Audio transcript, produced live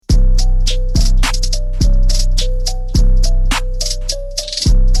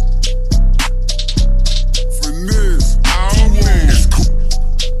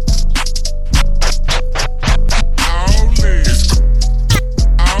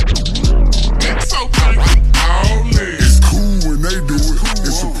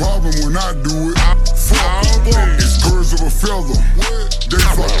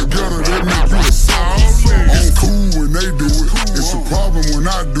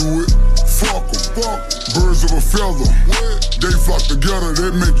do it. Fuck 'em. Birds of a feather. They flock together,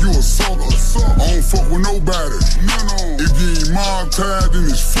 that make you a sucker. I don't fuck with nobody. If you ain't mob tied, then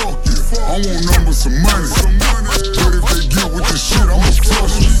it's fuck you. I want numbers, some money. But if they get with this shit, I'ma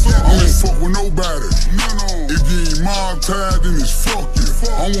flush you. I don't fuck with nobody. If you ain't mob tied, then it's fuck you.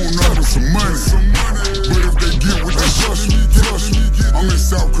 I want numbers, some money. But if they get with this flush me. I'm in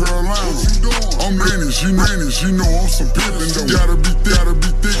South Carolina. I'm Finesse, you know I'm some pimpin' though. Gotta be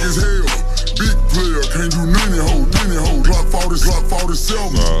thick as hell. Big player, can't do none of hoes. Glock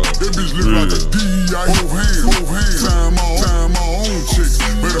 47. That bitch look like a Deejay. Whole hand. Time my own chicks.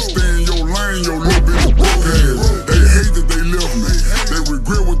 Better stay in your lane, your little bitch broke ass. They hate that they left me. They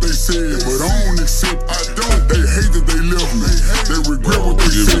regret what they said, but I don't accept. I don't. They hate that they left me. They regret what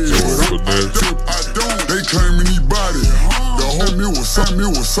they said, but I don't. They claim anybody. The homie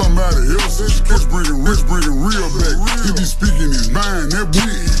was somebody else. It's bringing real back. He be speaking his mind. That boy.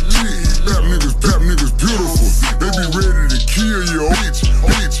 Rap niggas beautiful. They be ready to kill you, bitch.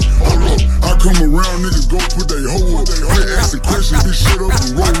 Hold up, I come around, niggas go put they hoe up. Quit asking questions, bitch, shut up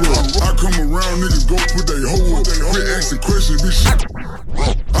and roll up. I come around, niggas go put they hoe up. Quit asking questions, bitch, shut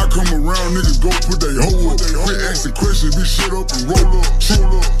up. I come around, niggas go put they hoe up. Quit asking questions, bitch, shut up and roll up.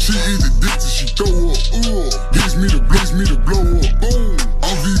 She eat the dick till she throw up. Gives me to blow up. Boom,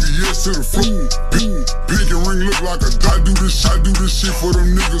 I'm VVS to the floor. Pink and ring look like a I do this shit for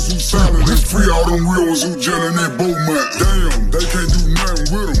them niggas who silent and free all them real ones who gelling that boat man. Damn, they can't do nothing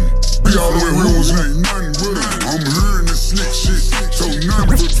with them. Free all them real ones ain't nothing with them. I'm hearing this slick shit, so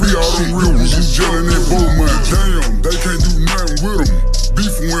nothing but free all them real ones who gelling that boat man. Damn, they can't do nothing with them.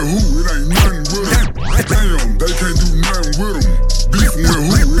 Beefing with who? It ain't nothing with them. Damn, they can't do nothing with them. Beefing with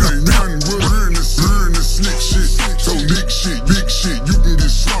who? It ain't nothing with them. Hearing this slick shit, so big shit, you can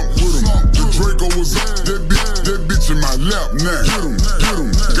get slumped with them. The Draco was up, that bitch in my lap now. Get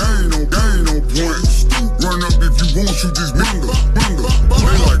him. Gang on point. Run up if you want, shoot this bundle. They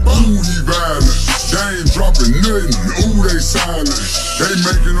like, ooh, he violent. They ain't dropping nothing, ooh, they silent. They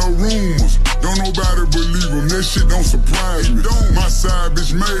making no rumors, don't nobody believe them. That shit don't surprise me. My side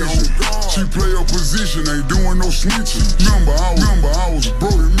bitch major. She play her position, ain't doing no snitching. Remember, I was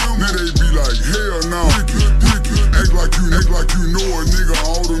broke. Now they be like, hell no. Ricky, act like you know a nigga.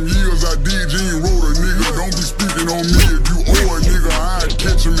 All them years I did, you ain't wrote a nigga. Don't be speaking on me if you owe a nigga. I'd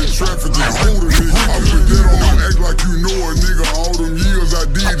catch him in traffic and hold a nigga. I put that on my act like you know a nigga. All them years I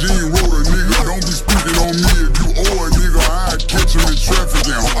did, you ain't wrote a nigga. Don't be speaking on me if you owe a nigga. I'd catch him in traffic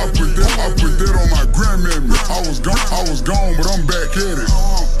and I put that on my grandmammy. I was gone, but I'm back at it.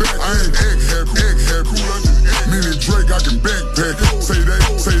 I ain't act happy. Meaning Drake, I can backpack. Say that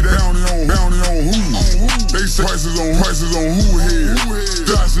bounty on who? They say prices on who head.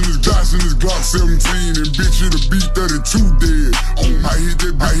 Josh in his Glock 17 and bitch in the B32 dead. I hit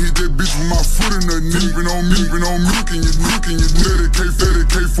that bitch with my foot in her knee. Moving on me, looking you. Let it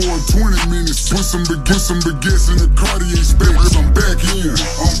K for 20 minutes. Put some baguettes in the Cartier space. I'm back in.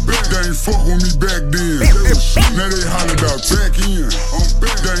 They ain't fuck with me back then. Now they holler about back in.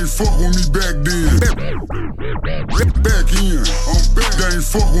 They ain't fuck with me back then. Back in. They ain't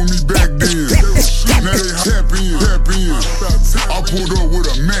fuck with me back then. Now they tap in. I pulled up with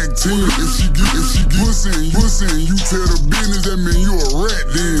a Mac 10. If she get pussy and you tell the business, that mean you a rat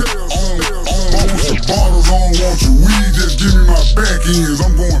then. I want your bottles, I don't want your weed, just give me my back ends.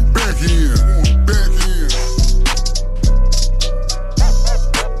 I'm going back in.